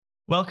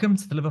Welcome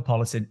to the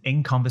Liverpolitan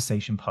In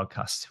Conversation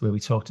podcast, where we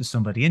talk to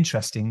somebody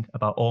interesting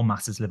about all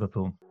matters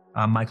Liverpool.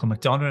 I'm Michael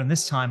McDonough, and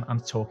this time I'm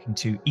talking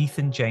to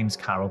Ethan James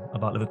Carroll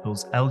about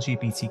Liverpool's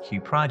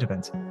LGBTQ Pride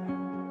event.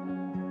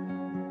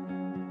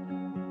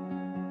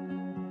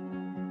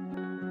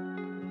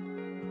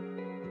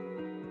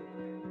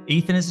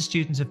 Ethan is a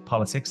student of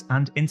politics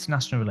and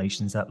international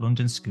relations at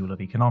London School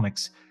of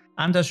Economics,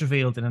 and as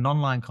revealed in an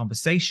online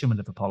conversation with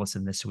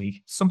Liverpolitan this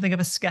week, something of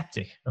a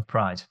skeptic of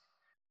Pride.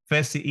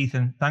 Firstly,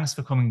 Ethan, thanks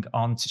for coming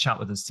on to chat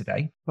with us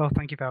today. Well,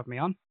 thank you for having me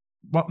on.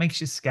 What makes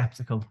you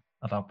skeptical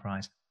about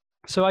Pride?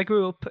 So I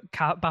grew up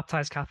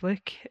baptized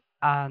Catholic,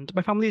 and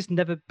my family has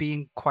never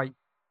been quite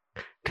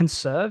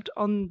conserved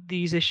on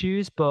these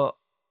issues, but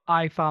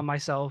I found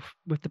myself,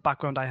 with the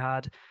background I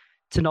had,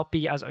 to not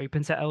be as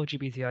open to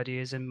LGBT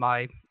ideas in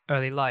my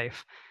early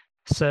life.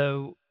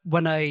 So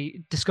when I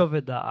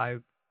discovered that I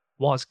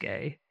was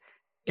gay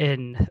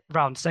in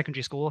around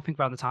secondary school, I think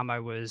around the time I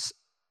was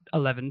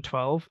 11,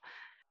 12,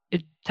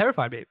 it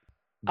terrified me.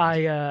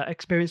 Right. I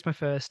experienced my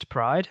first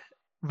Pride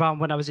around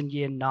when I was in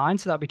year 9,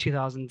 so that'd be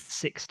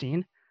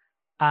 2016.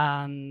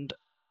 And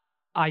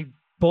I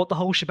bought the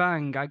whole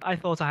shebang. I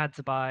thought I had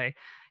to buy,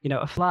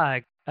 a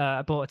flag.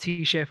 I bought a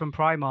T-shirt from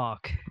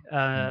Primark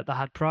that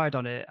had Pride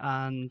on it.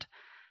 And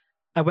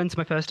I went to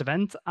my first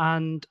event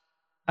and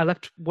I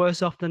left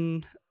worse off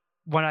than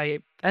when I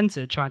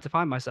entered, trying to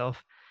find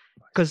myself.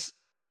 Because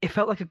it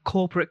felt like a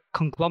corporate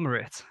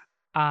conglomerate.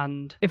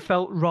 And it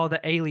felt rather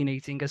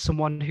alienating as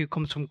someone who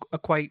comes from a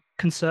quite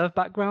conserved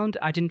background.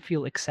 I didn't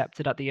feel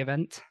accepted at the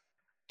event.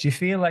 Do you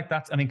feel like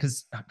that? I mean,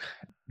 because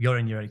you're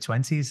in your early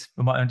 20s,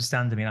 from what I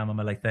understand. I mean, I'm in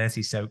my late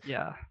 30s, so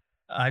yeah,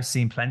 I've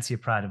seen plenty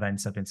of Pride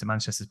events. I've been to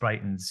Manchester's,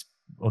 Brighton's,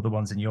 other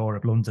ones in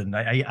Europe, London.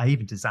 I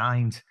even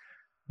designed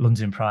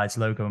London Pride's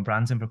logo and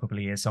branding for a couple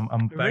of years. So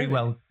I'm very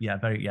really?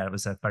 it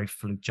was a very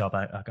fluke job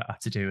I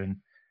had to do, and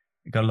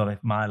got a lot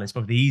of mileage.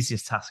 Probably the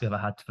easiest task I ever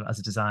had as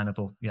a designer,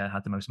 but yeah, I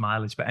had the most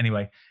mileage. But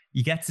anyway,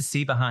 you get to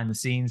see behind the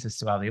scenes as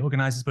to how the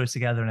organisers put it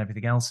together and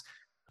everything else.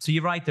 So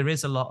you're right, there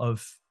is a lot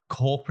of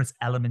corporate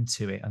element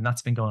to it, and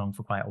that's been going on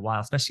for quite a while,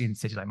 especially in a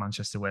city like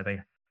Manchester, where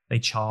they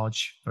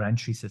charge for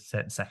entry to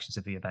certain sections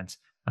of the event.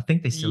 I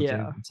think they still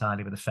do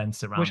entirely with a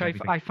fence around which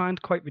everything. I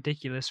find quite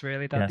ridiculous,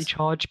 really, that they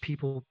charge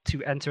people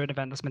to enter an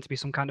event that's meant to be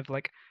some kind of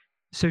like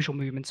social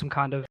movement, some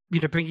kind of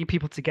bringing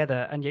people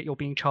together, and yet you're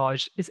being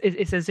charged.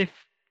 It's as if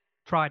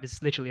Pride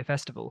is literally a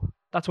festival.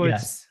 That's what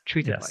it's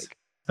treated like.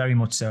 Very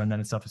much so. And then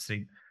it's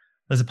obviously,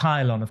 there's a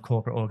pile-on of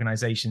corporate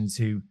organisations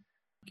who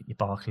get your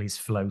Barclays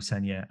float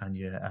and your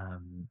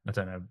I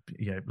don't know,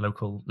 your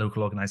local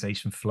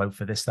organisation float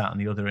for this, that,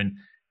 and the other. And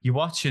you're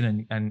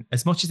watching, and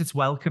as much as it's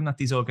welcome that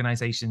these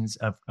organisations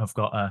have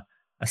got a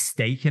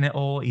stake in it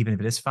all, even if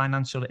it is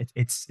financial,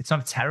 it's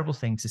not a terrible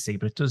thing to see,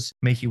 but it does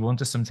make you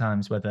wonder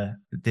sometimes whether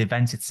the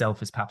event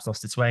itself has perhaps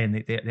lost its way. And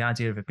the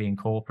idea of it being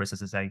corporate,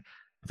 as I say,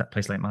 that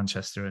place like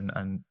Manchester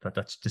and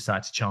that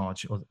decide to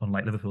charge,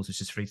 unlike Liverpool's,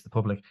 which is free to the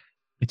public,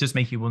 it does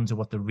make you wonder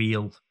what the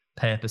real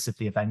purpose of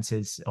the event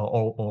is,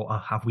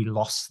 or have we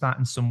lost that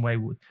in some way?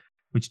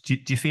 Do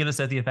you feel as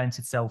though the event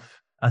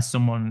itself, as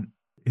someone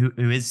who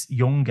is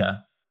younger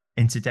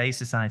in today's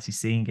society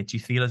seeing it, do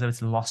you feel as though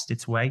it's lost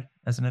its way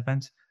as an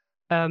event?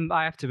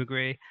 I have to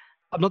agree.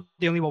 I'm not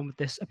the only one with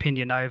this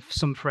opinion. I have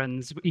some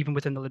friends, even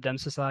within the Lib Dem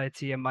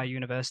Society and my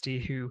university,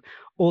 who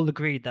all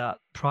agree that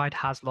Pride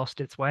has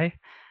lost its way.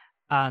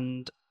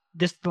 And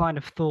this line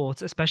of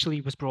thought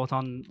especially was brought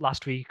on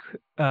last week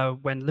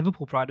when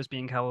Liverpool Pride was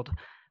being held.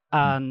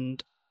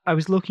 And I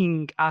was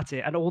looking at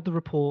it, and all the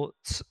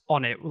reports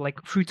on it,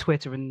 like through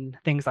Twitter and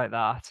things like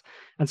that,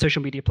 and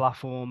social media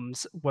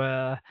platforms,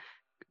 were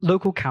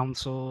local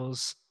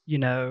councils,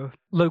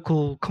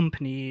 local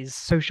companies,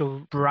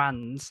 social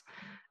brands,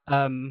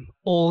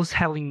 all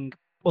telling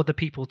other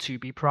people to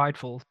be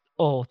prideful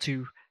or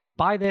to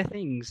buy their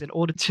things in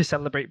order to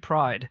celebrate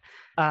Pride.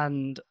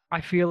 And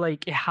I feel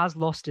like it has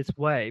lost its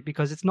way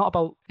because it's not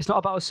about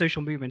a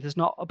social movement. It's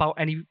not about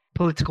any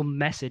political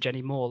message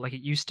anymore like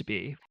it used to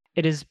be.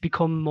 It has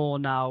become more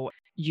now,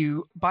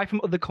 you buy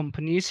from other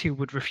companies who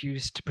would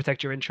refuse to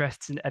protect your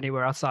interests in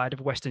anywhere outside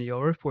of Western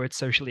Europe where it's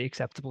socially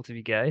acceptable to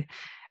be gay.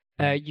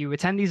 You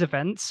attend these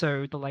events,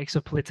 so the likes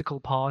of political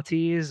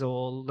parties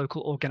or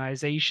local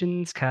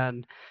organizations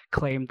can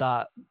claim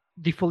that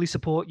they fully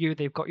support you,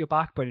 they've got your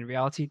back, but in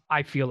reality,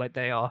 I feel like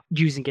they are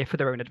using it for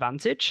their own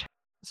advantage.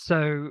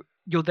 So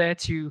you're there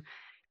to,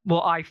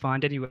 well, I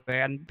find anyway,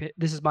 and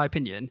this is my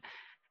opinion,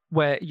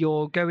 where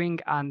you're going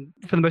and,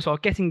 for the most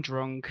part, getting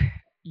drunk.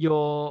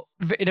 You're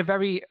in a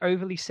very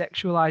overly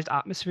sexualized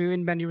atmosphere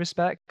in many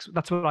respects.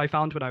 That's what I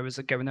found when I was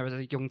going there as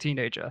a young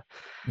teenager.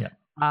 Yeah.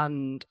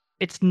 And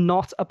it's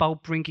not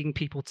about bringing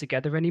people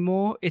together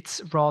anymore.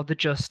 It's rather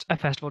just a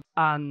festival.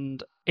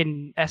 And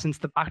in essence,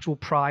 the actual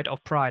pride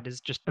of Pride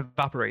is just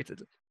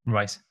evaporated.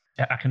 Right.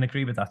 I can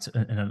agree with that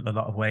in a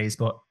lot of ways.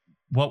 But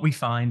What we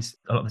find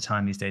a lot of the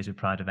time these days with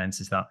Pride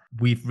events is that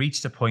we've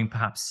reached a point,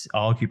 perhaps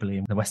arguably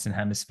in the Western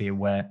Hemisphere,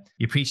 where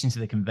you're preaching to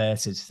the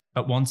converted.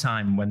 At one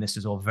time when this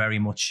was all very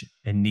much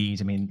in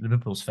need, I mean,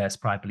 Liverpool's first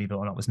Pride, believe it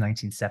or not, was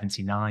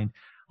 1979,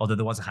 although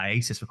there was a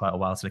hiatus for quite a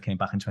while, so it came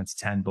back in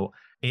 2010. But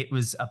it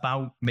was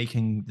about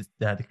making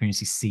the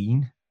community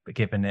seen, but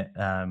giving it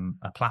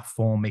a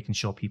platform, making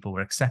sure people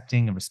were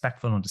accepting and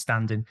respectful and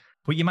understanding.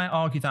 But you might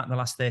argue that in the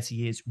last 30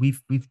 years,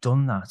 we've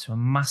done that to a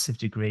massive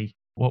degree.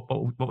 What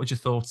would your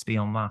thoughts be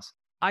on that?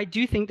 I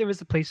do think there is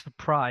a place for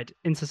pride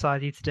in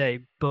society today,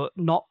 but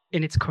not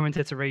in its current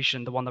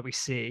iteration, the one that we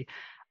see.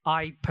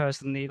 I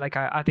personally,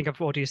 I think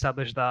I've already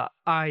established that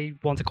I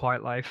want a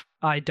quiet life.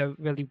 I don't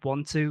really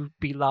want to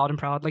be loud and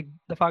proud. Like,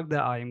 the fact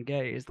that I am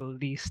gay is the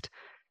least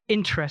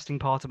interesting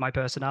part of my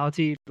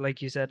personality.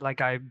 Like you said,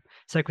 like, I'm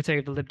secretary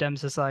of the Lib Dem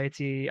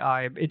Society.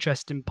 I'm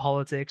interested in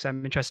politics.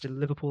 I'm interested in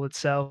Liverpool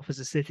itself as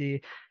a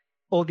city.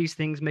 All these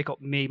things make up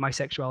me. My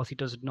sexuality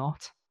does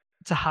not.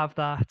 To have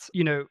that,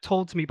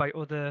 told to me by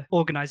other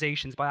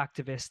organizations, by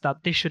activists, that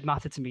this should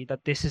matter to me,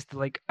 that this is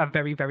like a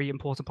very, very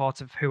important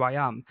part of who I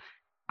am.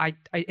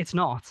 It's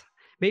not.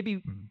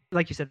 Maybe,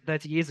 like you said,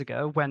 30 years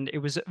ago, when it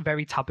was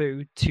very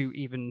taboo to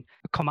even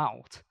come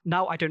out.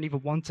 Now I don't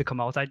even want to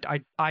come out.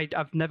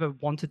 I've never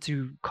wanted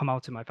to come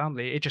out to my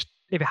family. It just,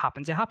 if it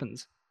happens, it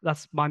happens.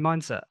 That's my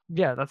mindset.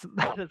 Yeah, that's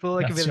all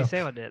I can really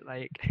say on it.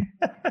 Like,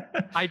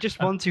 I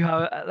just want to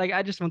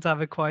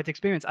have a quiet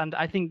experience. And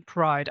I think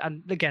Pride,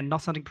 and again,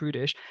 not sounding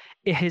prudish,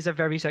 it is a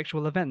very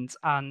sexual event,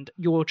 and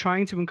you're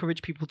trying to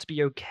encourage people to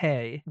be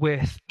okay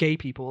with gay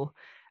people.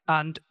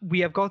 And we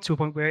have got to a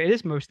point where it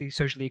is mostly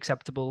socially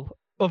acceptable,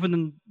 other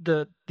than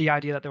the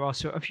idea that there are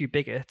a few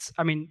bigots.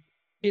 I mean,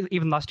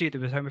 even last year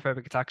there was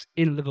homophobic attacks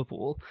in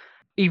Liverpool.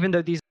 Even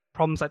though these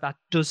problems like that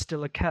does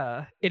still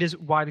occur, it is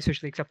widely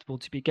socially acceptable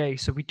to be gay,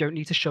 so we don't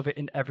need to shove it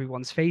in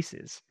everyone's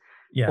faces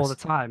all the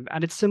time.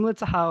 And it's similar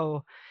to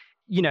how,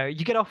 you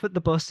get off at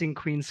the bus in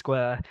Queen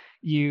Square,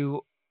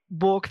 you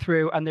walk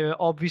through, and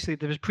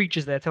there's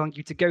preachers there telling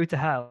you to go to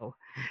hell.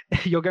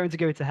 You're going to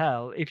go to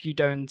hell if you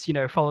don't,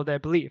 follow their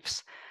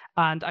beliefs.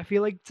 And I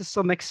feel like, to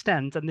some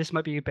extent, and this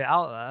might be a bit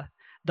out there,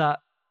 that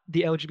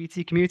the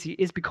LGBT community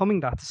is becoming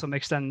that to some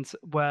extent,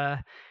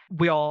 where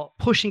we are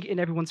pushing it in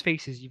everyone's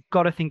faces. You've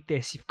got to think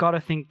this, you've got to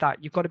think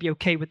that, you've got to be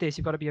okay with this,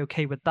 you've got to be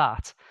okay with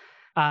that.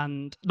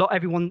 And not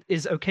everyone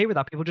is okay with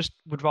that. People just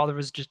would rather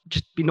us just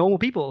be normal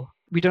people.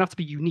 We don't have to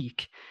be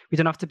unique. We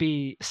don't have to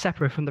be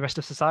separate from the rest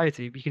of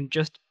society. We can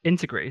just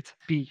integrate,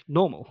 be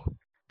normal.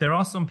 There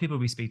are some people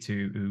we speak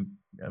to who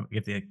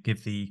give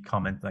the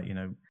comment that,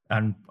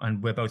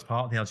 and we're both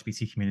part of the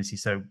LGBT community,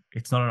 so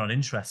it's not in our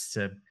interest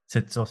to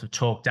sort of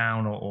talk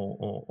down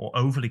or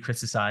overly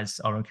criticize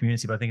our own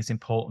community. But I think it's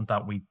important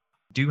that we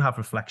do have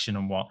reflection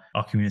on what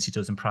our community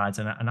does and prides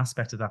an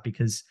aspect of that,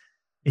 because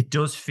it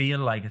does feel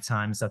like at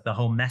times that the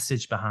whole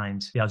message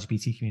behind the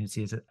LGBT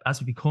community is that as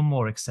we become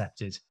more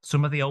accepted,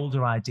 some of the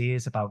older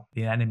ideas about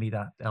the enemy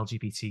that the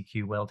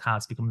LGBTQ world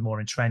has become more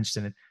entrenched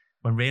in it,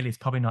 when really it's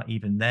probably not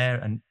even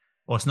there,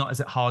 or it's not as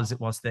hard as it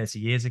was 30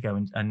 years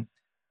ago. And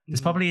there's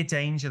probably a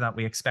danger that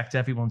we expect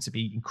everyone to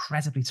be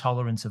incredibly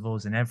tolerant of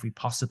us in every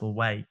possible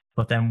way,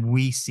 but then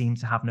we seem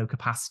to have no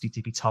capacity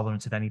to be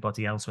tolerant of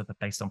anybody else, whether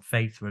based on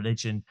faith,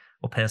 religion,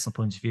 or personal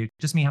point of view. It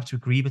doesn't mean you have to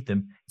agree with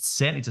them. It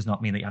certainly does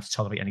not mean that you have to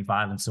tolerate any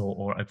violence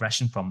or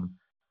aggression from them.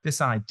 This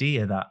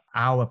idea that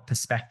our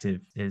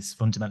perspective is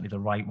fundamentally the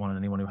right one and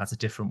anyone who has a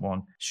different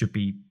one should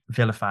be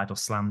vilified or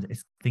slammed, I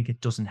think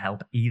it doesn't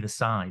help either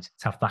side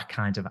to have that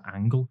kind of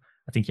angle.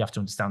 I think you have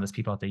to understand there's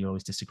people out there you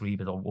always disagree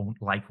with or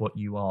won't like what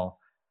you are.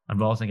 And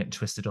rather than getting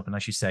twisted up and,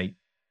 as you say,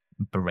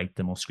 berate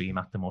them or scream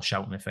at them or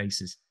shout in their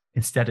faces,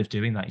 instead of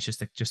doing that, it's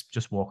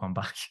just walk on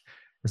back.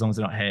 As long as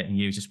they're not hurting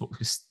you, just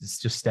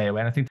stay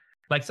away. And I think,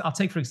 like, I'll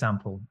take, for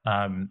example,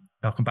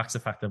 I'll come back to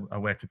the fact that I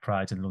worked with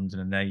Pride in London,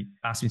 and they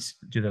asked me to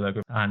do their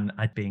logo, and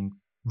I'd been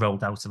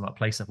rolled out in a lot of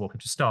places. I'd walk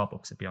into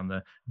Starbucks, it'd be on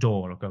the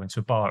door, or go into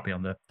a bar, it'd be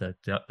on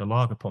the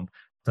lager pump.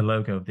 The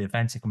logo of the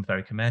event, it becomes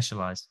very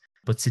commercialized.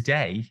 But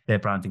today, their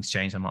branding's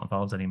changed. I'm not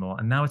involved anymore.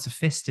 And now it's a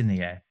fist in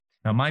the air.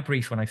 Now, my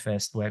brief when I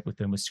first worked with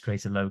them was to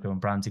create a logo and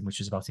branding, which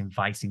was about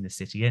inviting the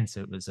city in. So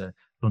it was a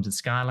London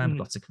skyline with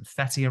lots of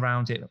confetti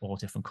around it, all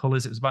different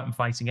colors. It was about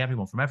inviting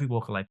everyone from every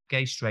walk of life,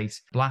 gay, straight,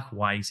 black,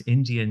 white,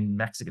 Indian,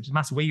 Mexican. It didn't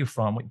matter where you're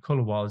from, what your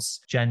color was,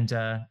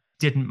 gender,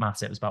 didn't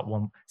matter. It was about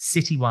one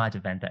citywide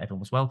event that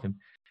everyone was welcome.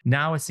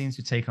 Now it seems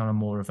to take on a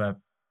more of a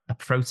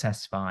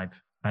protest vibe.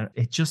 And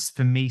it just,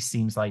 for me,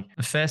 seems like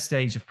the first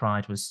stage of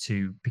Pride was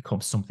to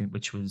become something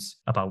which was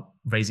about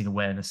raising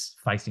awareness,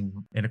 fighting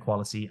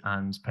inequality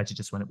and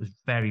prejudice when it was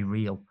very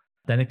real.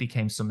 Then it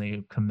became something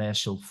of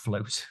commercial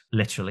float,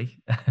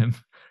 literally,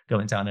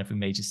 going down every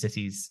major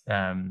city's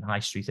high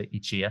street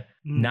each year.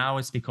 Now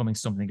it's becoming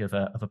something of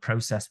a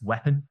process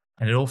weapon.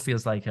 And it all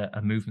feels like a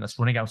movement that's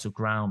running out of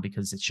ground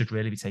because it should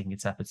really be taking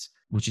its efforts,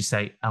 would you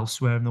say,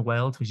 elsewhere in the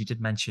world? Because you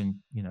did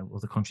mention,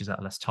 other countries that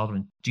are less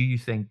tolerant. Do you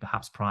think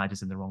perhaps Pride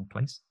is in the wrong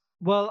place?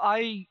 Well,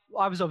 I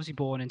was obviously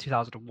born in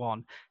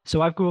 2001,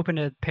 so I grew up in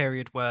a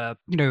period where,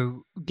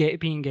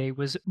 being gay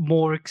was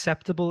more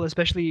acceptable,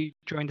 especially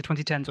during the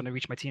 2010s when I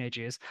reached my teenage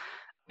years.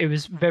 It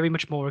was very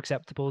much more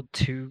acceptable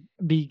to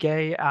be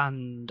gay,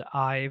 and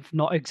I've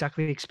not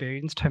exactly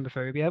experienced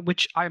homophobia,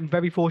 which I'm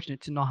very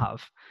fortunate to not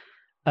have.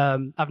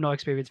 I've not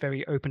experienced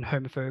very open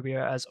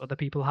homophobia as other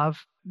people have.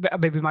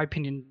 Maybe my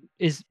opinion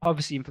is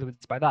obviously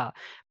influenced by that.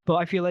 But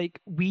I feel like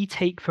we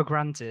take for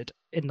granted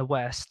in the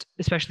West,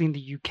 especially in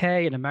the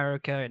UK, in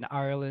America, in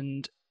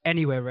Ireland,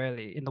 anywhere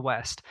really in the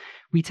West,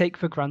 we take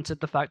for granted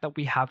the fact that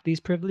we have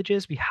these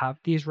privileges, we have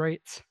these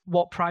rights.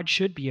 What Pride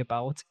should be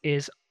about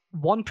is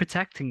one,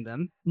 protecting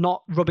them,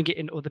 not rubbing it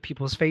in other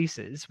people's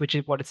faces, which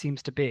is what it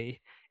seems to be.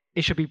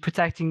 It should be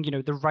protecting,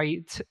 the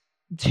right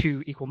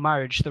to equal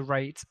marriage, the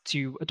right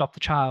to adopt a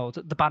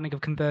child, the banning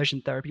of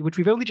conversion therapy, which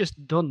we've only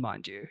just done,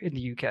 mind you, in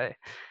the UK.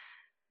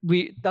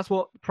 That's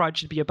what Pride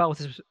should be about,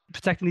 is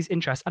protecting these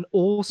interests and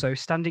also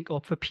standing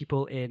up for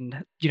people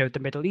in, the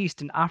Middle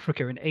East, in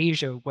Africa, in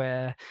Asia,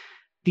 where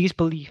these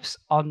beliefs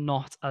are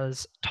not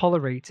as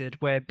tolerated,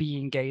 where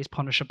being gay is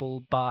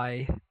punishable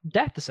by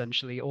death,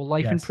 essentially, or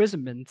life Yes.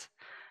 imprisonment.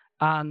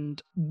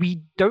 And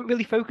we don't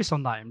really focus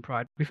on that in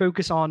Pride. We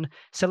focus on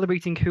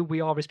celebrating who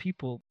we are as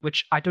people,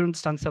 which I don't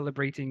understand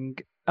celebrating.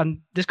 And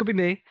this could be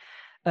me,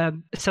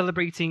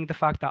 celebrating the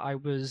fact that I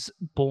was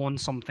born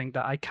something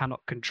that I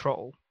cannot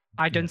control.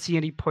 I don't Yes. see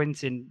any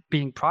point in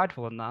being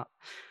prideful in that.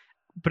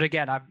 But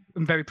again, I'm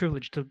very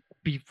privileged to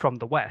be from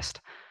the West.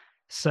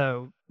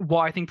 So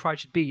what I think Pride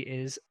should be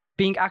is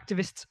being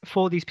activists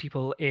for these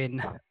people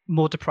in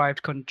more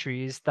deprived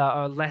countries that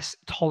are less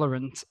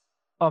tolerant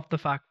of the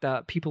fact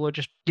that people are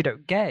just,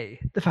 gay,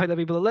 the fact that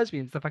people are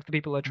lesbians, the fact that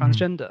people are Mhm.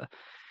 transgender.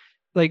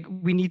 Like,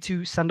 we need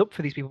to stand up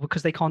for these people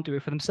because they can't do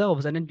it for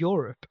themselves. And in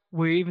Europe,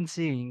 we're even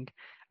seeing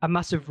a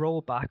massive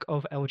rollback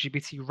of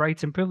LGBT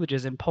rights and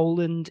privileges in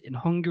Poland, in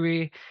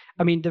Hungary.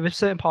 I mean, there are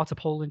certain parts of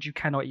Poland you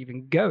cannot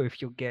even go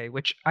if you're gay,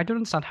 which I don't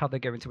understand how they're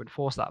going to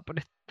enforce that.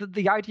 But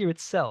the idea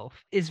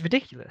itself is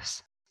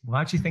ridiculous.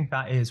 Why do you think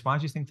that is? Why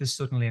do you think there's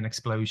suddenly an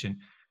explosion?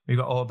 We've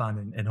got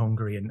Orban in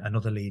Hungary and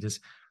other leaders.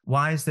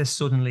 Why is there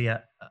suddenly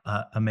a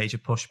major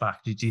pushback?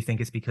 Do you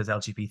think it's because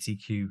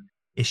LGBTQ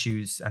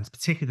issues, and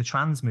particularly the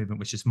trans movement,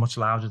 which is much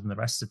louder than the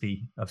rest of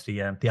the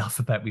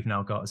alphabet we've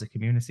now got as a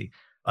community?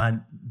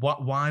 And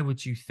why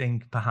would you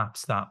think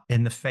perhaps that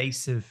in the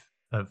face of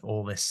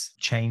all this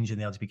change in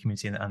the LGBT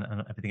community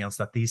and everything else,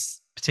 that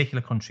these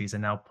particular countries are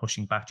now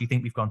pushing back? Do you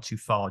think we've gone too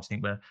far? Do you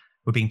think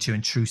we're being too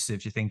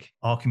intrusive? Do you think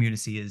our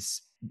community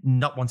is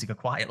not wanting a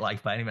quiet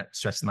life by any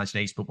stretch of the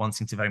imagination, but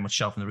wanting to very much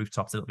shout from the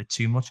rooftops a little bit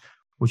too much?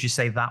 Would you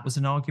say that was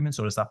an argument,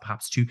 or is that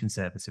perhaps too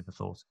conservative a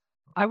thought?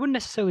 I wouldn't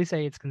necessarily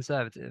say it's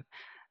conservative.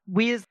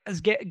 We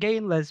as gay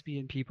and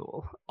lesbian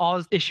people,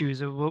 our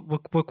issues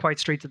were quite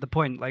straight to the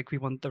point. Like, we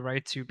want the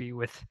right to be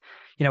with,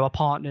 our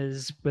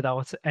partners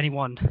without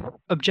anyone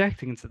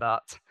objecting to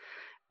that.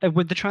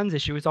 With the trans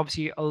issue, it's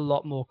obviously a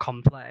lot more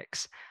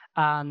complex.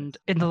 And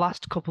in the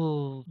last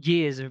couple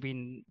years, there have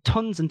been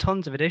tons and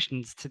tons of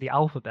additions to the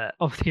alphabet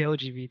of the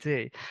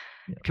LGBT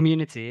Yeah.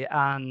 community.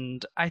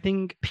 And I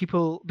think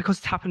people, because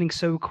it's happening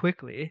so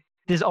quickly,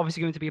 there's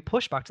obviously going to be a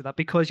pushback to that,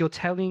 because you're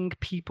telling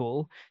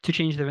people to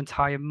change their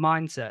entire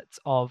mindset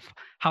of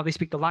how they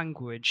speak the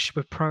language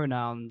with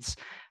pronouns,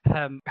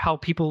 how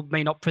people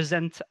may not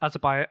present as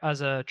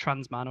a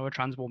trans man or a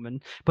trans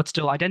woman, but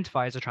still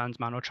identify as a trans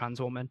man or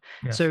trans woman.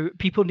 Yes. So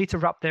people need to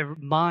wrap their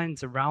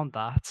minds around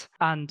that,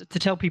 and to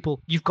tell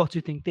people, you've got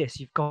to think this,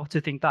 you've got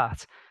to think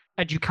that,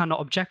 and you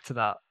cannot object to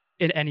that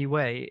in any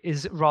way,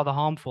 is rather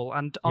harmful.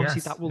 And obviously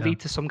Yes. that will Yeah. lead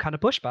to some kind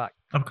of pushback.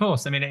 Of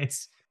course. I mean,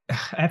 it's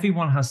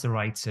everyone has the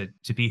right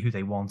to be who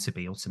they want to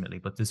be ultimately,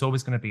 but there's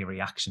always going to be a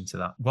reaction to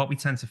that. What we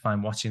tend to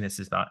find watching this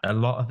is that a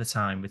lot of the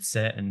time with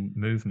certain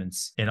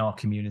movements in our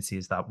community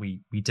is that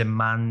we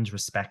demand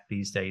respect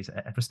these days.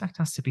 Respect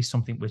has to be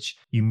something which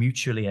you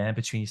mutually earn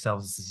between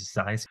yourselves as a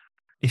society.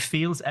 It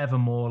feels ever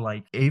more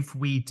like if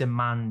we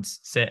demand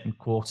certain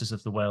quarters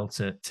of the world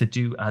to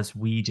do as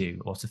we do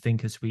or to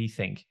think as we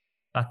think,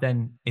 that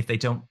then if they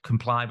don't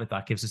comply with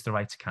that gives us the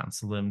right to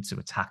cancel them, to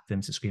attack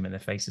them, to scream in their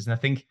faces. And I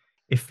think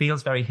it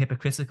feels very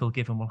hypocritical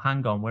given, well,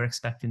 hang on, we're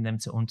expecting them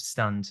to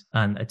understand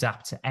and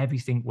adapt to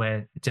everything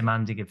we're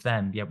demanding of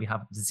them, yet we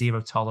have zero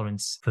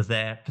tolerance for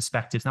their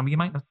perspectives. Now, you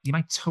might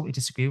totally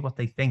disagree with what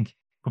they think,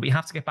 but we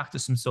have to get back to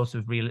some sort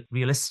of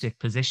realistic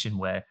position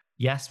where,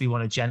 yes, we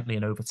want to gently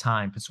and over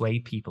time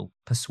persuade people,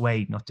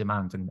 not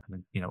demand and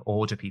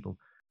order people,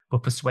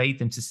 but persuade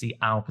them to see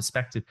our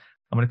perspective.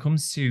 And when it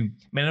comes to,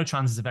 I know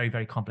trans is a very,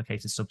 very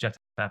complicated subject.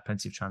 I have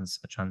plenty of trans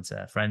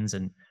friends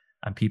and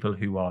people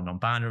who are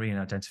non-binary and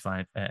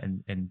identify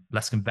in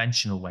less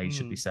conventional ways,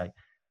 should we say.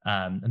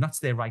 And that's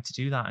their right to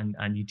do that.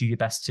 And you do your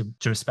best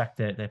to respect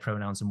their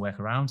pronouns and work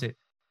around it.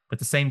 But at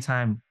the same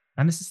time,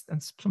 and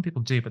some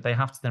people do, but they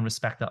have to then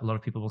respect that a lot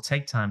of people will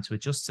take time to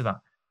adjust to that.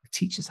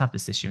 Teachers have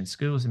this issue in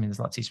schools. I mean, there's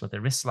a lot of teachers with their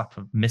wrist slap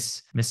for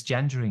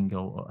misgendering,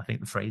 or I think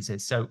the phrase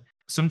is. So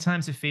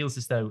sometimes it feels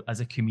as though as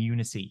a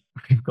community,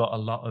 we've got a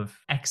lot of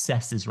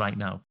excesses right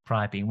now,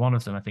 Pride being one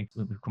of them. I think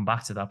we've come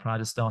back to that. Pride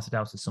has started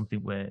out as something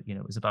where,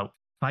 it was about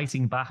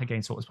fighting back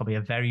against what was probably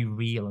a very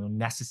real and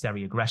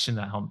unnecessary aggression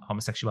that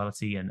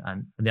homosexuality and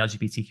the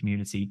LGBT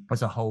community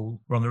as a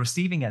whole were on the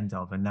receiving end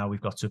of. And now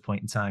we've got to a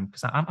point in time,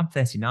 because I'm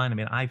 39. I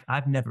mean,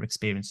 I've never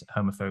experienced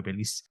homophobia, at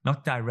least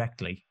not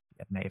directly.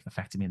 It may have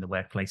affected me in the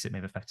workplace. It may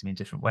have affected me in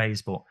different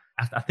ways. But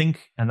I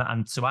think,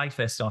 and so I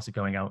first started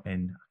going out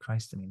in,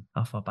 Christ, I mean,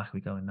 how far back are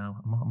we going now?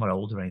 I'm not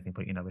old or anything,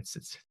 but,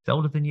 it's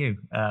older than you.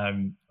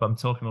 But I'm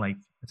talking like,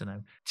 I don't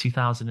know,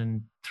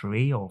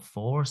 2003 or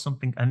 4 or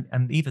something.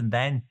 And even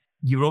then,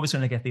 you're always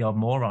going to get the odd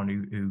moron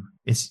who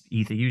is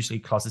either usually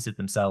closeted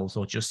themselves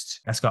or just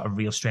has got a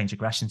real strange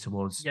aggression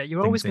towards. Yeah,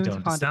 you're always going to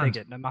find a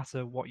bigot no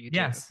matter what you do.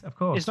 Yes, of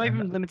course. It's not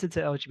even limited to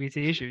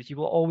LGBT issues. You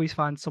will always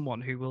find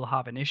someone who will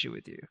have an issue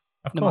with you.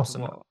 Of no course.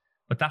 Matter what.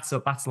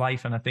 But that's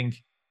life. And I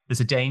think there's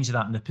a danger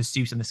that in the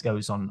pursuit, and this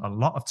goes on a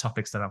lot of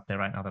topics that are out there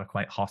right now that are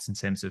quite hot in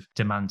terms of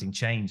demanding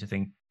change. I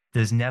think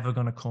there's never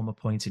going to come a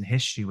point in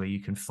history where you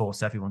can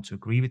force everyone to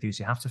agree with you.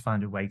 So you have to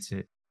find a way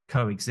to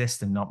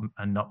coexist and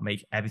not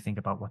make everything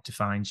about what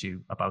defines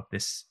you about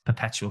this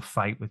perpetual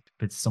fight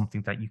with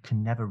something that you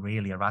can never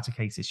really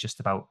eradicate. It's just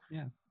about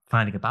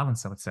finding a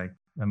balance, I would say.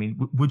 I mean,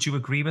 would you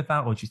agree with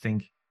that? Or do you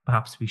think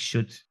perhaps we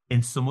should,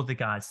 in some other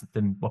guise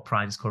than what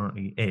Pride is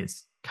currently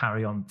is,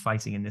 carry on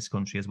fighting in this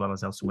country as well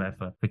as elsewhere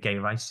for gay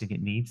rights? Do you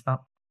think it needs that?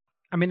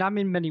 I mean, I'm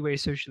in many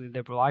ways socially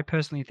liberal. I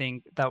personally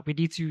think that we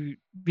need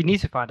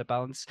to find a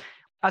balance.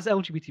 As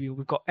LGBT people,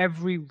 we've got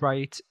every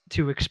right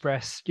to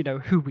express,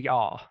 who we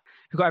are.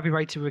 We've got every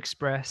right to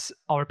express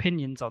our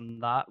opinions on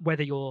that,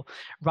 whether you're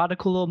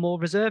radical or more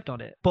reserved on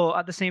it. But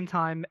at the same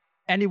time,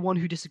 anyone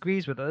who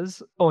disagrees with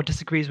us or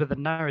disagrees with the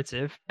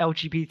narrative,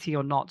 LGBT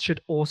or not, should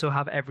also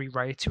have every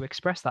right to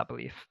express that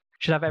belief.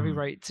 Should have every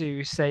right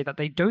to say that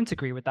they don't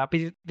agree with that.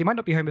 But they might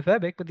not be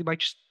homophobic, but they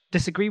might just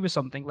disagree with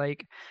something.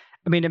 Like,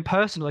 I mean, in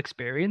personal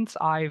experience,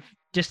 I've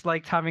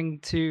disliked having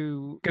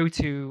to go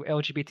to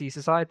LGBT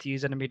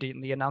societies and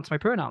immediately announce my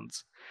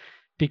pronouns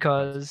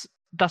because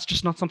that's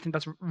just not something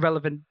that's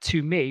relevant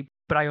to me,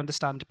 but I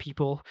understand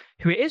people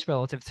who it is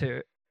relative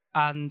to.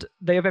 And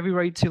they have every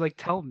right to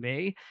tell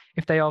me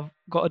if they have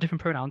got a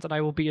different pronouns, and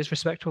I will be as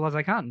respectful as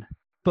I can.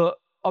 But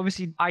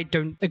obviously, I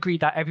don't agree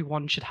that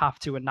everyone should have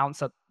to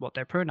announce what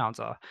their pronouns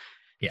are,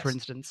 for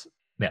instance.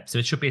 Yeah, so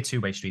it should be a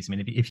two-way street. I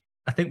mean, if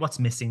I think what's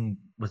missing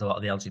with a lot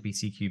of the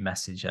LGBTQ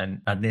message,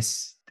 and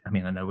this, I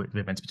mean, I know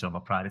we're meant to be talking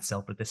about Pride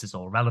itself, but this is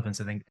all relevance.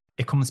 I think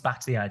it comes back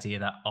to the idea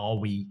that are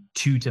we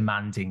too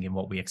demanding in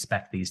what we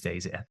expect these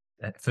days?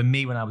 For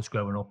me, when I was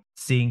growing up,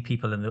 seeing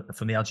people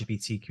from the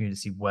LGBT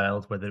community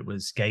world, whether it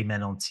was gay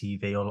men on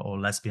TV or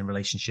lesbian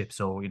relationships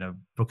or,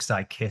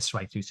 Brookside Kiss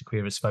right through to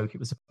Queer as Folk, it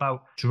was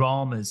about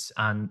dramas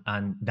and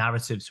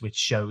narratives which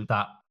show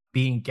that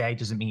being gay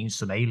doesn't mean you're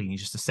some alien. You're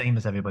just the same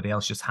as everybody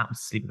else, just happens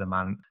to sleep with a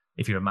man.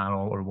 If you're a man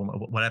or a woman,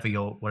 whatever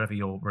your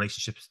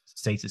relationship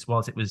status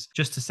was, it was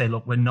just to say,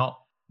 look, we're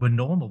normal.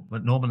 We're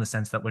normal in the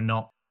sense that we're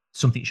not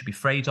something you should be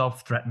afraid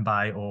of, threatened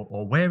by,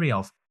 or wary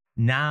of.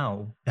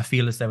 Now, I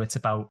feel as though it's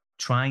about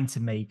trying to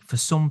make the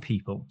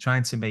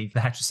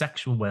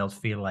heterosexual world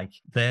feel like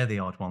they're the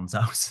odd ones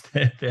out.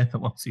 They're the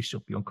ones who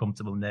should be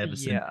uncomfortable,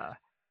 nervous. Yeah.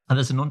 And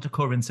there's an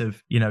undercurrent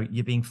of,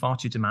 you're being far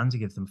too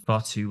demanding of them,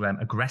 far too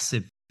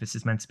aggressive. This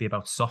is meant to be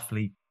about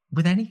softly.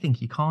 With anything,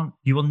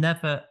 you will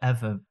never,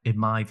 ever, in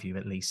my view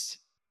at least,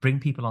 bring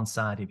people on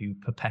side if you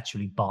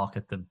perpetually bark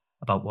at them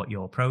about what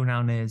your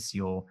pronoun is,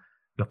 your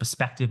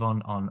perspective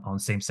on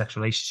same-sex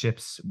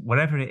relationships,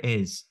 whatever it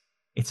is.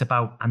 It's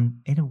about, and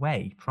in a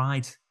way,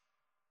 Pride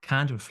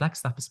kind of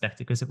reflects that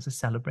perspective because it was a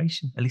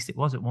celebration. At least it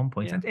was at one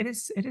point. Yeah. And it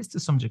is to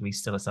some degree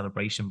still a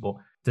celebration, but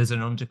there's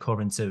an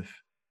undercurrent of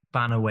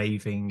banner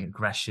waving,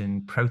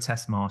 aggression,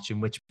 protest marching,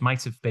 which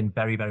might have been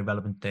very, very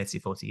relevant 30,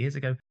 40 years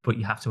ago. But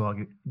you have to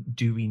argue,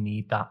 do we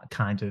need that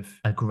kind of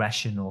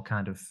aggression or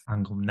kind of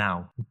angle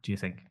now, do you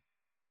think?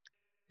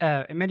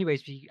 In many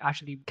ways, we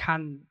actually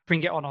can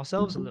bring it on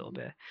ourselves a little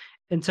bit.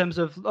 In terms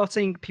of not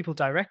saying people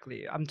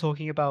directly, I'm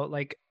talking about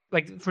like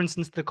for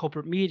instance, the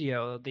corporate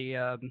media or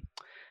the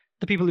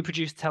people who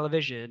produce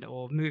television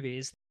or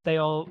movies. They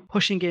are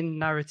pushing in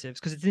narratives,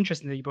 because it's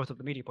interesting that you brought up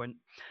the media point.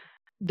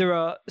 There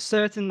are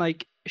certain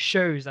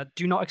shows that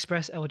do not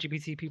express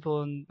LGBT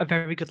people in a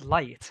very good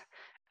light,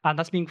 and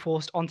that's being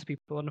forced onto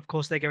people, and of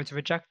course they're going to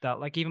reject that.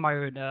 Even my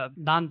own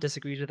nan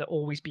disagrees with it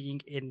always being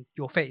in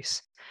your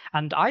face,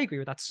 and I agree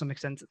with that to some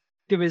extent.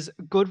 There is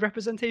good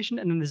representation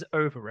and then there's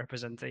over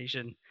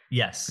representation.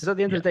 Yes, because at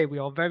the end of the day, we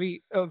are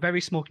a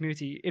very small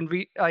community. In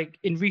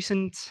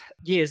recent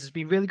years, there's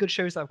been really good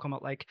shows that have come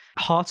out, like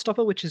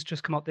Heartstopper, which has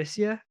just come out this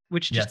year,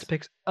 which just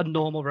depicts a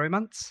normal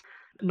romance,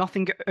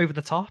 nothing over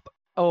the top.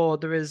 Or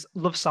there is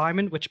Love,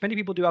 Simon, which many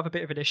people do have a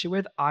bit of an issue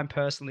with. I'm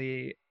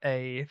personally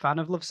a fan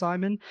of Love,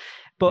 Simon,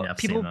 but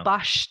people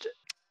bashed.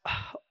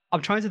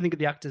 I'm trying to think of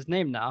the actor's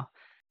name now.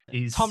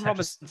 Tom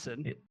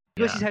Robinson.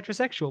 Because he's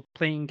heterosexual,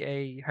 playing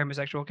a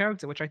homosexual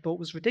character, which I thought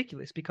was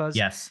ridiculous, because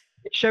it's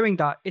showing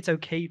that it's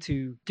okay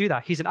to do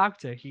that. He's an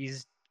actor.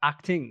 He's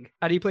acting,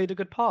 and he played a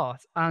good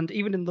part. And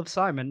even in Love,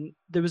 Simon,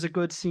 there was a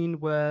good scene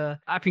where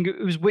I think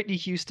it was Whitney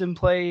Houston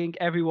playing,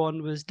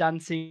 everyone was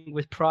dancing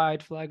with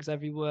pride flags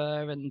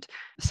everywhere, and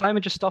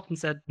Simon just stopped and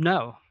said,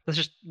 no, that's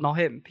just not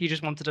him. He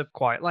just wanted a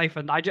quiet life.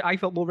 And I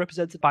felt more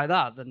represented by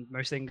that than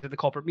most things in the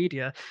corporate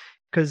media,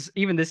 because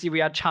even this year we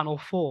had Channel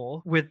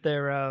 4 with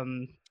their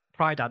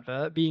pride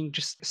advert being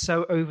just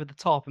so over the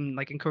top and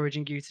like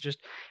encouraging you to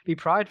just be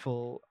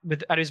prideful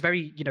with, and it was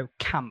very,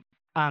 camp.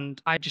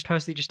 And I just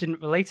personally just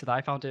didn't relate to that.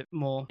 I found it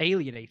more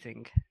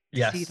alienating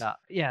to see Yes. that.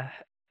 Yeah.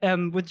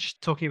 We're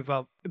just talking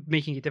about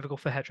making it difficult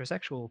for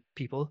heterosexual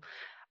people.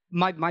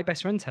 My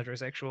best friend's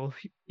heterosexual.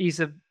 He's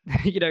a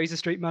he's a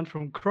straight man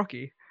from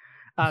Crocky.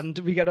 And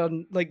we get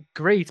on like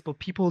great, but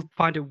people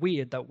find it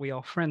weird that we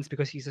are friends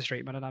because he's a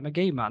straight man and I'm a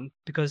gay man,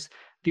 because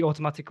they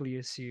automatically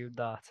assume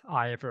that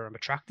I either am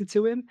attracted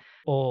to him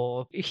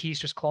or he's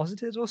just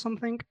closeted or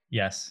something.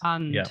 Yes.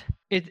 Yeah.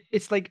 And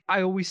it's like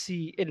I always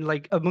see in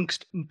like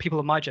amongst people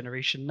of my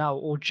generation now,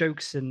 all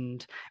jokes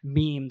and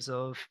memes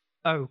of,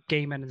 oh,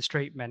 gay men and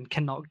straight men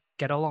cannot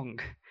get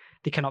along.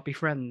 They cannot be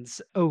friends.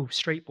 Oh,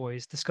 straight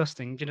boys,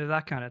 disgusting.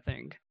 That kind of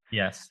thing.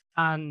 Yes.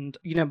 And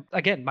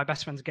again, my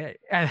best friend's gay.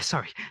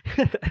 Sorry,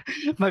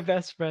 my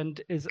best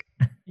friend is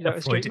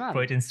a straight man.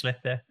 Freudian slip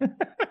there.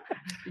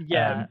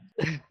 Yeah.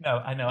 No,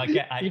 I know. I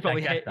get. He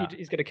probably get that.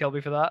 He's gonna kill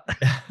me for that.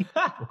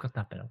 We'll cut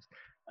that bit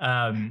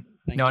out.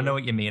 No, I know you.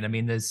 what you mean. I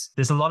mean, there's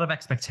a lot of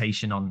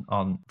expectation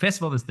on. First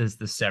of all, there's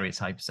the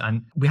stereotypes,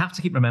 and we have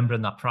to keep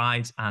remembering that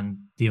pride and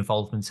the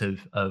involvement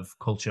of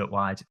culture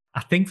wide. I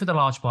think for the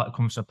large part, it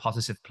comes from a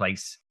positive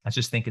place. I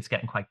just think it's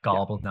getting quite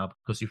garbled now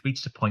because we've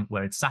reached a point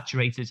where it's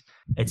saturated.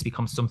 It's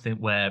become something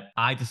where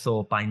I'd have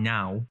thought by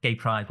now, gay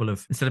pride will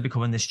have, instead of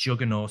becoming this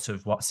juggernaut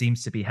of what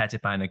seems to be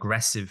headed by an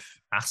aggressive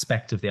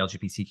aspect of the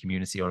LGBT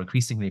community, or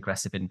increasingly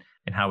aggressive in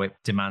how it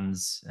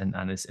demands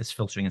and is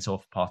filtering into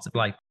all parts of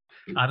life.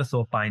 I'd have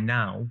thought by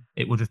now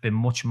it would have been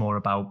much more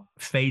about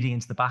fading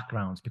into the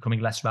background, becoming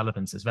less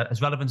relevant,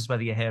 as relevant as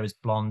whether your hair is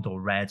blonde or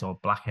red or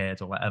black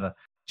haired or whatever.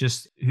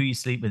 Just who you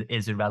sleep with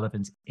is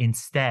irrelevant.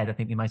 Instead, I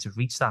think we might have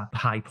reached that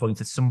high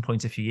point at some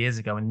point a few years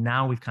ago, and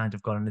now we've kind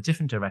of gone in a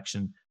different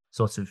direction.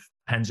 Sort of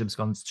pendulum's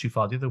gone too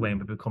far the other way, and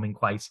we're becoming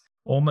quite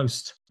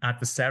almost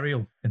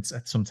adversarial at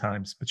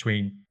sometimes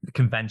between the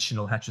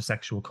conventional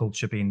heterosexual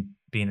culture being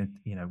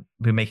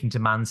we're making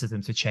demands of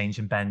them to change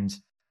and bend,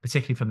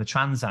 particularly from the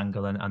trans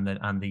angle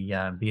and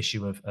the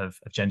issue of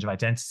gender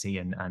identity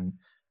and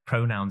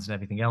pronouns and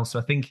everything else. So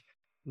I think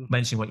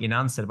mentioning what your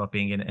nan said about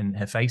being in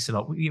her face a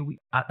lot,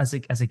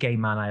 as a gay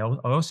man, I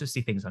also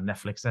see things on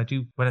Netflix. I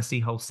do, when I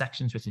see whole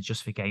sections written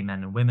just for gay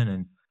men and women,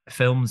 and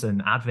films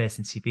and adverts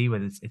and TV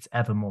where it's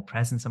ever more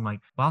present. I'm like,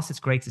 whilst it's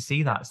great to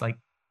see that, it's like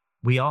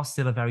we are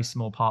still a very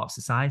small part of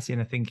society.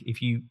 And I think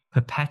if you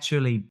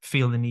perpetually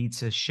feel the need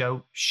to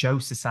show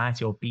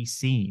society or be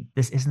seen,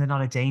 this isn't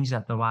not a danger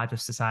that the wider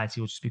society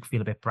will just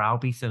feel a bit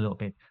browbeaten, a little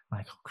bit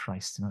like, oh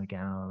Christ, not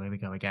again, oh here we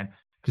go again.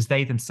 Because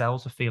they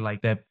themselves will feel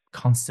like they're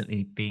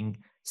constantly being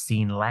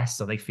seen less,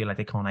 or they feel like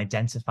they can't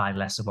identify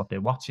less of what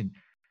they're watching.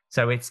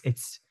 So it's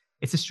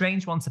a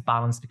strange one to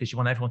balance, because you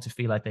want everyone to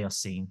feel like they are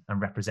seen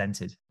and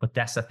represented. But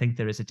I think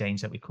there is a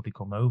danger that we could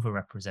become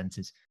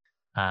overrepresented.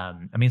 I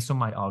mean, some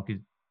might argue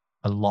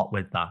a lot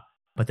with that,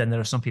 but then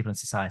there are some people in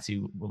society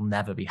who will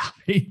never be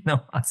happy,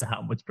 no matter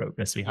how much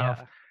progress we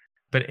have.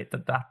 But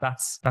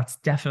that's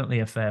definitely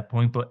a fair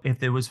point. But if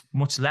there was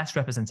much less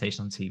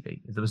representation on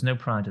TV, if there was no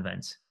Pride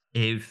event,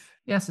 if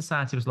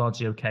society was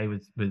largely okay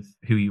with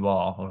who you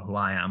are or who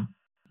I am,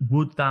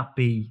 would that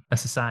be a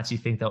society you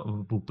think that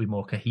would be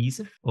more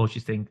cohesive? Or do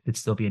you think there'd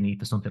still be a need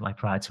for something like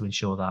Pride to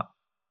ensure that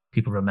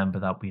people remember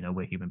that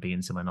we're human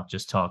beings and we're not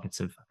just targets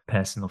of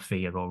personal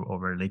fear or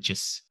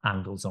religious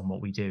angles on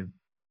what we do?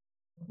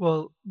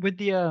 Well, with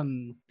the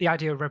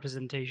idea of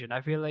representation,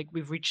 I feel like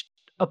we've reached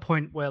a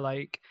point where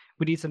like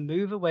we need to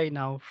move away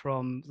now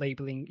from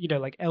labeling,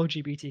 like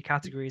LGBT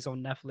categories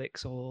on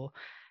Netflix, or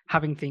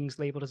having things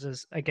labeled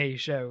as a gay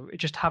show. It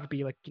just have to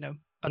be like,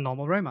 a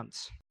normal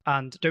romance,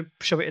 and don't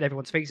show it in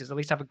everyone's faces. At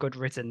least have a good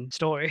written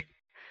story.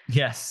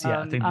 Yes,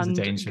 I think there's a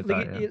danger with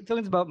that. Yeah.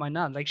 Feelings about my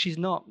nan, like she's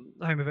not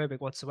homophobic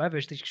whatsoever.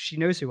 She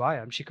knows who I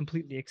am. She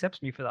completely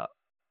accepts me for that.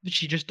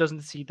 She just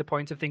doesn't see the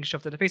point of things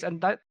shoved in her face,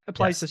 and that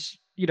applies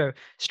to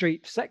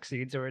straight sex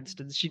scenes, for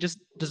instance. She just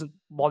doesn't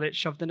want it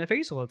shoved in her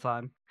face all the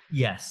time.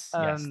 Yes,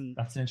 that's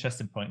an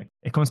interesting point.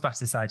 It comes back to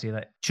this idea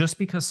that just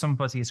because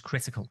somebody is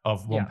critical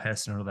of one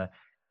person or another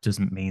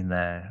doesn't mean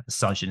they're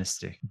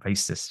misogynistic,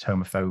 racist,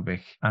 homophobic,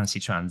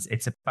 anti-trans.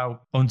 It's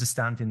about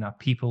understanding that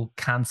people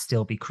can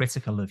still be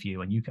critical of you,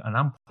 and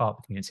I'm part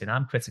of the community, and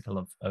I'm critical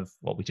of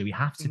what we do. We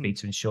have to be,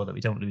 to ensure that we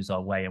don't lose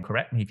our way. And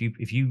correct me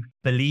if you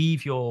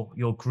believe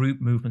your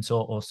group, movement,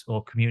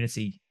 or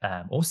community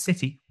or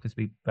city, because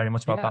we very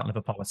much about that in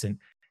Liverpolitan,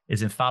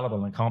 is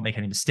infallible and can't make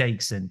any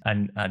mistakes and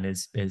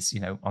is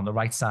on the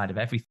right side of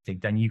everything,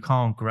 then you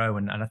can't grow.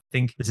 And I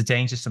think there's a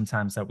danger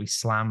sometimes that we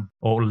slam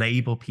or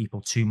label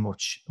people too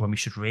much when we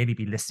should really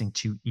be listening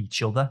to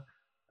each other,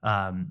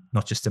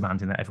 not just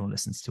demanding that everyone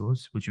listens to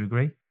us. Would you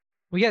agree?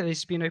 Well, yeah,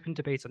 there's been open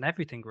debate on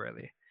everything,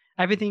 really.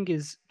 Everything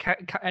is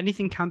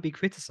anything can be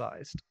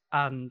criticized,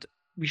 and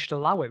we should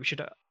allow it.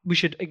 We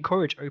should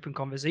encourage open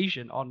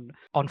conversation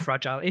on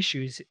fragile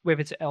issues,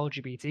 whether it's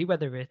LGBT,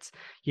 whether it's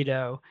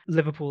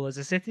Liverpool as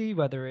a city,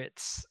 whether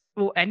it's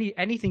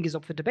anything is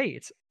up for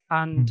debate,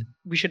 and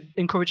we should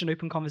encourage an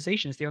open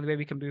conversation. It's the only way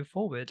we can move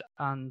forward.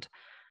 And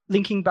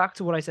linking back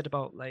to what I said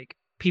about like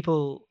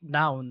people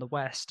now in the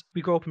West,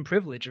 we grow up in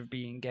privilege of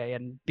being gay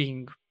and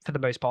being for the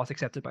most part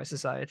accepted by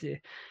society.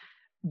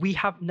 We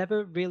have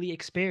never really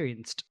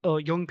experienced,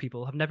 or young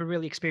people have never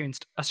really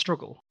experienced a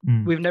struggle.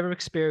 We've never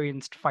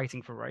experienced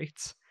fighting for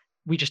rights.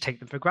 We just take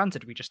them for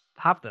granted. We just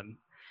have them.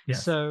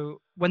 Yes.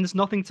 So when there's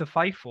nothing to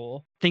fight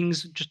for,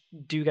 things just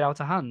do get out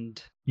of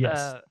hand.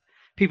 Yes.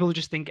 People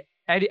just think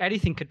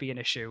anything could be an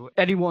issue.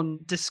 Anyone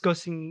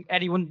disagreeing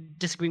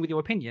with your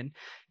opinion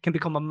can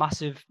become a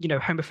massive,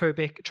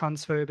 homophobic,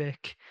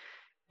 transphobic,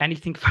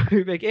 anything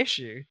phobic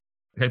issue.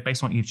 Okay,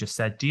 based on what you've just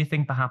said, do you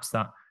think perhaps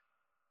that,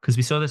 because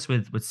we saw this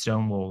with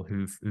Stonewall,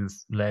 who've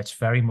lurched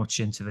very much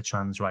into the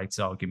trans rights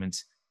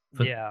argument,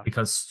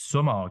 because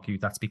some argue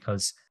that's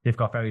because they've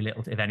got very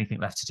little, if anything,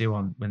 left to do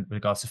with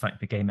regards to fighting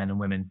for gay men and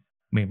women.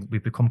 I mean,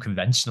 we've become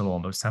conventional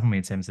almost, haven't we,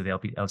 in terms of the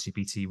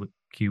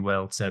LGBTQ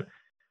world? So,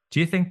 do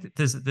you think that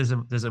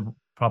there's a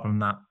problem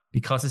that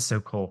because it's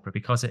so corporate,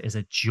 because it is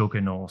a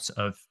juggernaut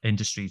of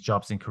industries,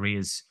 jobs, and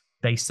careers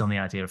based on the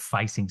idea of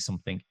fighting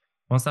something,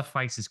 once that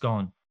fight is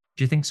gone,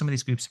 do you think some of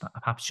these groups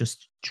are perhaps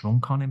just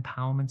drunk on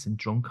empowerment and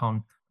drunk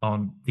on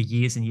the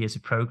years and years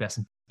of progress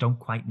and don't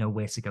quite know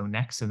where to go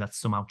next, and that's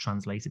somehow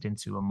translated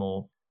into a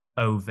more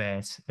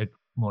overt, a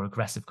more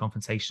aggressive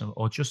confrontational,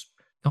 or just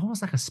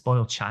almost like a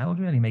spoiled child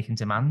really making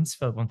demands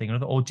for one thing or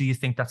another? Or do you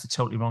think that's a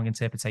totally wrong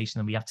interpretation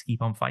and we have to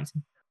keep on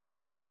fighting?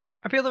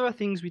 I feel there are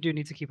things we do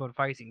need to keep on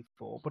fighting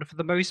for, but for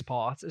the most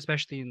part,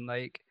 especially in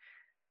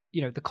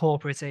the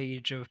corporate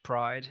age of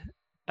Pride,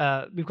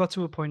 we've got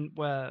to a point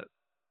where,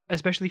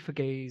 especially for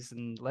gays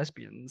and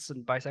lesbians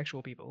and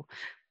bisexual people,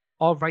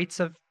 our rights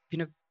have,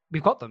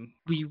 we've got them.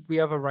 We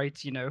have a right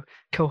to,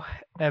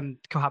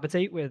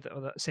 cohabitate with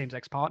other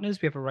same-sex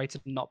partners. We have a right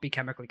to not be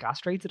chemically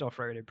castrated or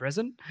thrown in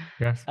prison.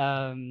 Yes.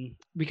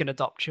 We can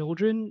adopt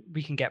children.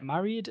 We can get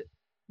married.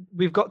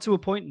 We've got to a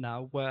point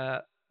now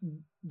where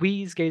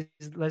we as gays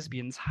and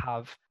lesbians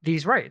have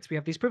these rights. We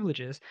have these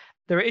privileges.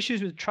 There are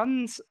issues with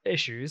trans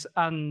issues,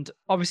 and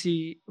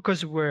obviously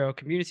because we're a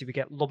community, we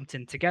get lumped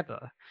in together.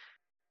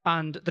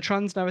 And the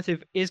trans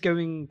narrative is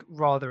going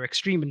rather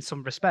extreme in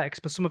some respects,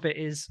 but some of it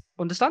is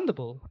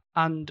understandable.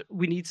 And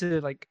we need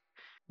to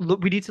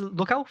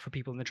look out for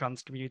people in the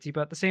trans community.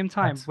 But at the same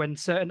time, when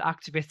certain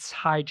activists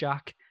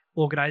hijack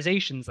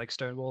organizations like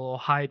Stonewall or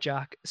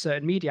hijack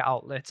certain media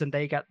outlets, and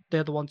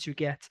they're the ones who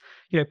get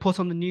put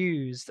on the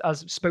news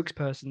as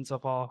spokespersons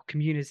of our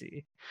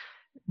community,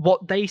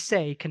 what they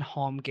say can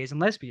harm gays and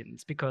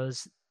lesbians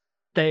because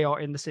they are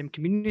in the same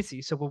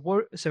community.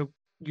 So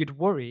you'd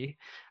worry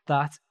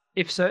that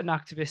if certain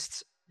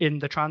activists in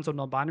the trans or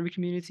non-binary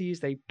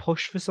communities, they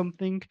push for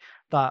something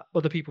that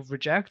other people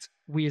reject,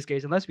 we as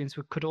gays and lesbians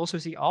could also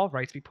see our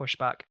rights be pushed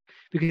back.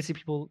 We could see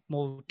people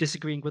more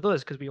disagreeing with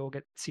us because we all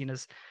get seen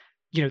as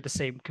the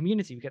same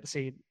community. We get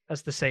seen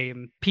as the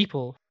same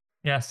people.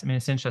 Yes, I mean,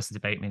 it's an interesting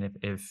debate. I mean,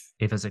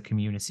 if as a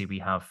community we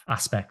have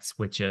aspects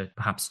which are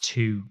perhaps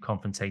too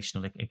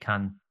confrontational, it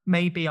can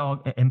maybe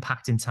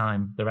impact in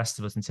time the rest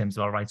of us in terms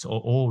of our rights,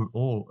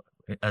 or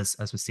as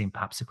we've seen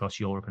perhaps across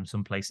Europe and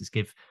some places,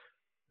 give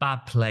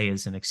bad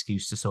players an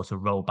excuse to sort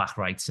of roll back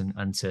rights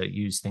and to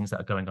use things that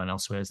are going on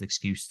elsewhere as an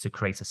excuse to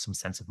create some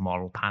sense of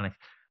moral panic.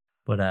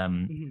 But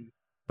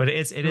but it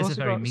is a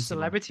very meaty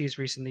celebrities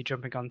one. Recently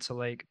jumping onto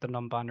like the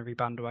non-binary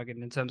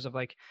bandwagon in terms of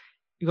like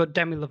you got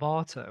Demi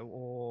Lovato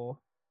or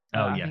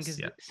I think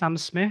it's Sam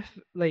Smith.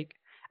 Like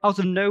out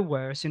of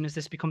nowhere, as soon as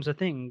this becomes a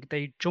thing,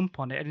 they jump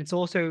on it, and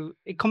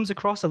it comes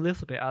across a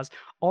little bit as,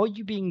 are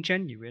you being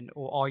genuine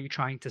or are you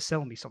trying to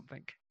sell me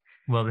something?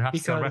 Well, we have to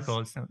sell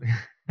records, don't we?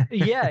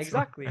 Yeah,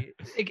 exactly.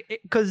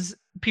 Because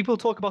people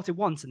talk about it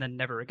once and then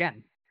never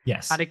again.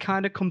 Yes. And it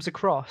kind of comes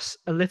across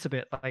a little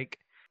bit like,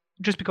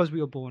 just because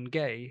we were born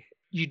gay,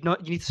 you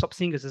need to stop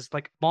seeing us as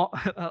like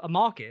a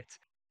market.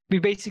 We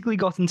basically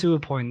gotten to a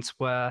point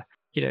where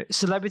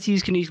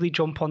celebrities can easily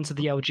jump onto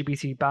the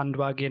LGBT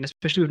bandwagon,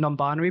 especially with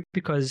non-binary,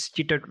 because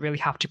you don't really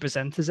have to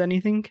present as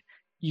anything.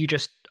 You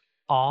just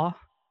are.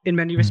 In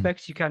many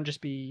respects, you can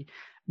just be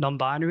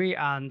non-binary,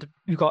 and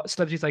you've got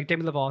celebrities like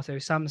Demi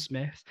Lovato, Sam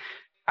Smith,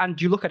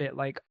 and you look at it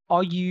like,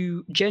 are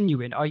you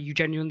genuine? Are you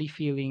genuinely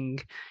feeling,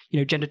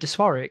 gender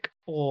dysphoric,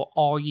 or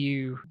are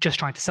you just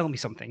trying to sell me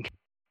something?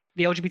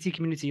 The LGBT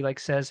community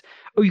says,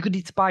 oh, you could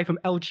need to buy from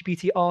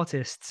LGBT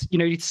artists, you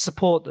need to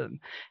support them.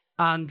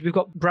 And we've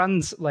got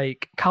brands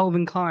like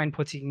Calvin Klein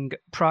putting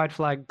pride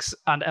flags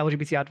and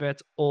LGBT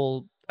adverts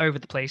all over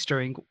the place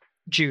during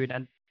June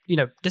and,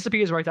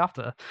 disappears right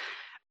after.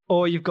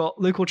 Or you've got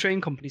local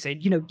train companies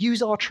saying,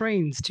 use our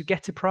trains to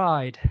get to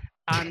Pride.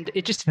 And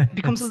it just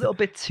becomes a little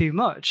bit too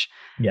much.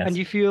 Yes. And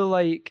you feel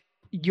like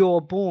you're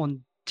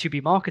born to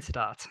be marketed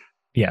at.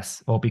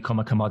 Yes, or become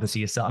a commodity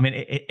yourself. I mean,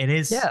 it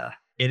is. Yeah.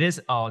 it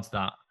is odd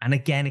that, and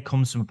again, it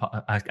comes from,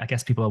 I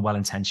guess people are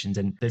well-intentioned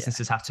and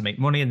businesses have to make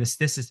money. And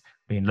this is,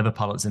 I mean,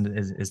 Liverpolitan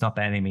is not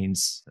by any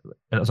means,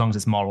 as long as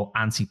it's moral,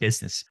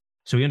 anti-business.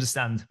 So we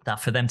understand that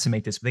for them to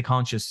make this, they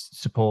can't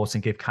just support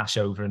and give cash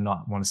over and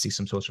not want to see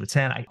some sort of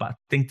return. But I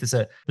think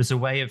there's a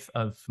way of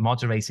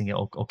moderating it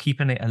or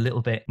keeping it a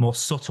little bit more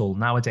subtle.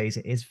 Nowadays,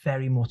 it is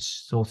very much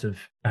sort of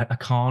a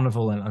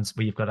carnival, and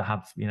where you've got to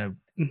have, the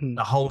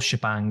whole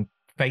shebang,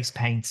 face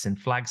paints and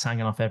flags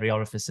hanging off every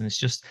orifice. And it's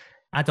just,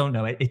 I don't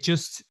know, it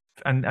just,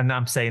 and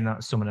I'm saying that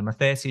as someone in my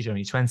 30s or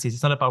early 20s,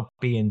 it's not about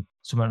being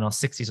someone in our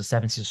 60s or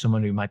 70s or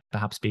someone who might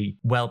perhaps be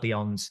well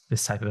beyond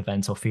this type of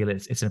event or feel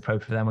it's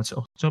inappropriate for them. It's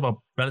all about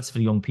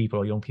relatively young people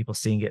or young people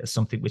seeing it as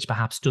something which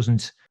perhaps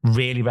doesn't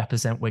really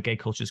represent where gay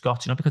culture's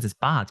got to, not because it's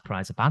bad,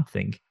 Pride's a bad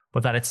thing,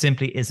 but that it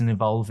simply isn't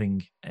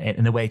evolving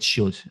in the way it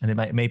should. And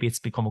maybe it's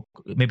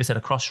at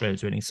a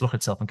crossroads where it needs to look at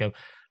itself and go,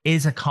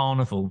 is a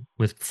carnival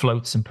with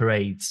floats and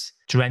parades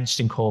drenched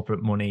in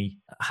corporate money,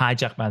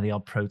 hijacked by the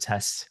odd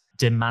protests,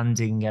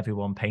 demanding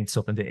everyone paints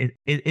up? And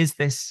is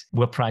this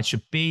where Pride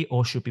should be,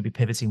 or should we be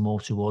pivoting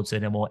more towards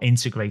a more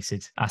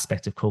integrated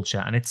aspect of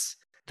culture? And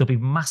there'll be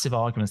massive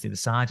arguments either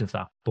side of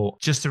that. But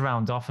just to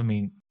round off, I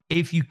mean,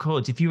 if you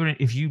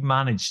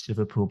managed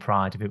Liverpool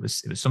Pride, if it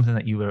was something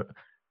that you were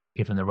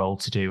given the role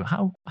to do,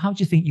 how do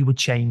you think you would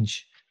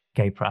change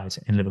gay pride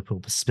in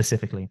Liverpool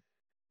specifically?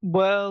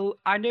 Well,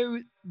 I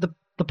know the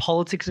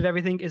politics of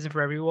everything isn't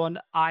for everyone.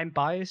 I'm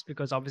biased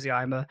because obviously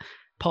I'm a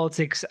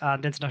politics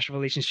and international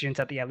relations student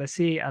at the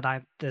LSE, and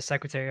I'm the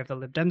secretary of the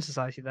Lib Dem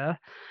Society there.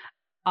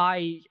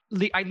 I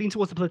lean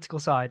towards the political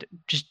side,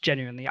 just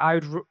genuinely.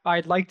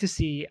 I'd like to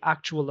see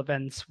actual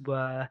events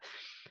where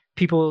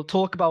people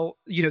talk about,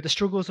 the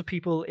struggles of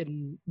people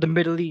in the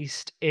Middle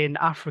East, in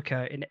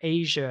Africa, in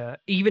Asia,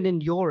 even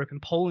in Europe, in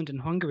Poland and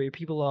Hungary.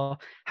 People are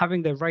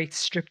having their rights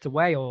stripped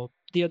away, or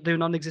they're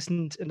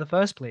non-existent in the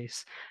first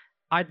place.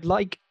 I'd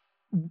like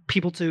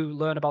people to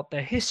learn about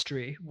their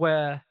history,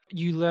 where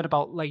you learn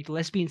about like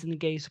lesbians and the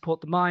gays support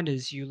the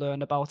miners. You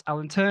learn about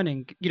Alan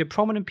Turing,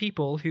 prominent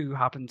people who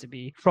happen to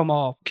be from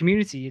our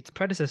community, its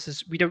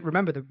predecessors. We don't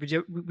remember them.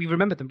 We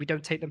remember them. We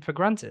don't take them for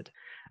granted.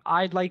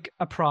 I'd like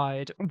a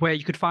pride where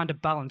you could find a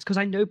balance, because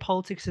I know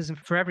politics isn't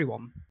for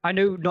everyone. I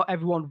know not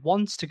everyone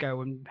wants to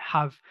go and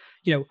have,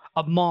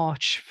 a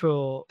march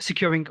for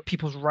securing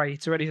people's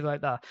rights or anything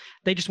like that.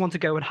 They just want to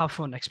go and have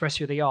fun, express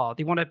who they are.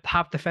 They want to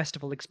have the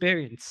festival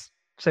experience,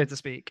 so to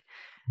speak.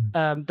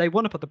 They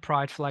want to put the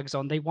pride flags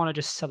on. They want to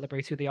just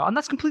celebrate who they are. And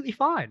that's completely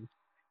fine.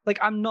 Like,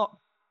 I'm not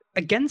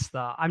against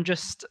that. I'm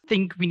just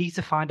think we need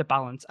to find a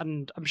balance.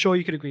 And I'm sure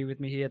you could agree with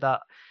me here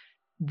that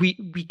we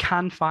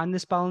can find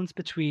this balance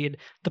between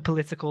the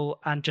political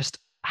and just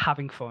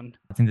having fun.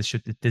 I think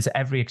there's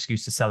every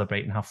excuse to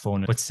celebrate and have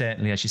fun, but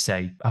certainly, as you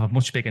say, have a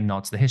much bigger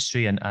nod to the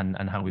history and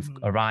how we've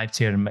arrived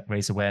here, and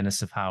raise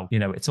awareness of how,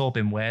 it's all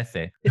been worth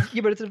it. But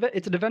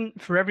it's an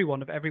event for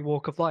everyone of every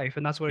walk of life,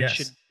 and that's what it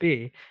should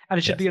be. And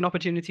it should be an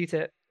opportunity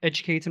to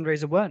educate and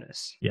raise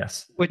awareness.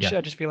 Yes. Which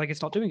I just feel like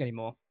it's not doing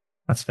anymore.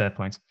 That's a fair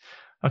point.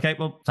 Okay,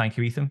 well, thank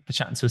you, Ethan, for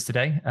chatting to us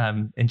today.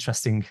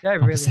 Interesting. Yeah, I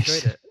really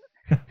enjoyed it.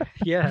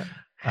 Yeah.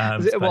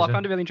 Well, I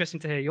found it really interesting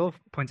to hear your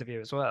point of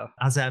view as well.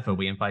 As ever,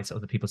 we invite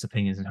other people's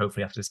opinions, and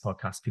hopefully after this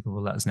podcast, people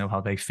will let us know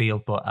how they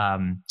feel. But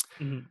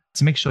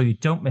to make sure you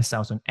don't miss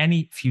out on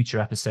any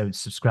future episodes,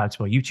 subscribe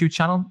to our YouTube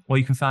channel, or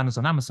you can find us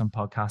on Amazon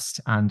Podcast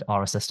and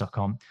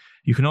rss.com.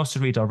 You can also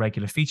read our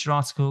regular feature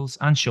articles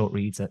and short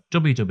reads at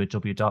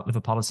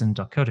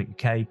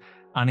www.liverpolitan.co.uk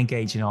and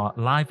engage in our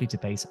lively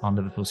debate on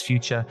Liverpool's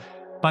future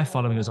by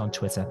following us on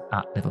Twitter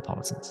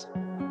 @Liverpolitans.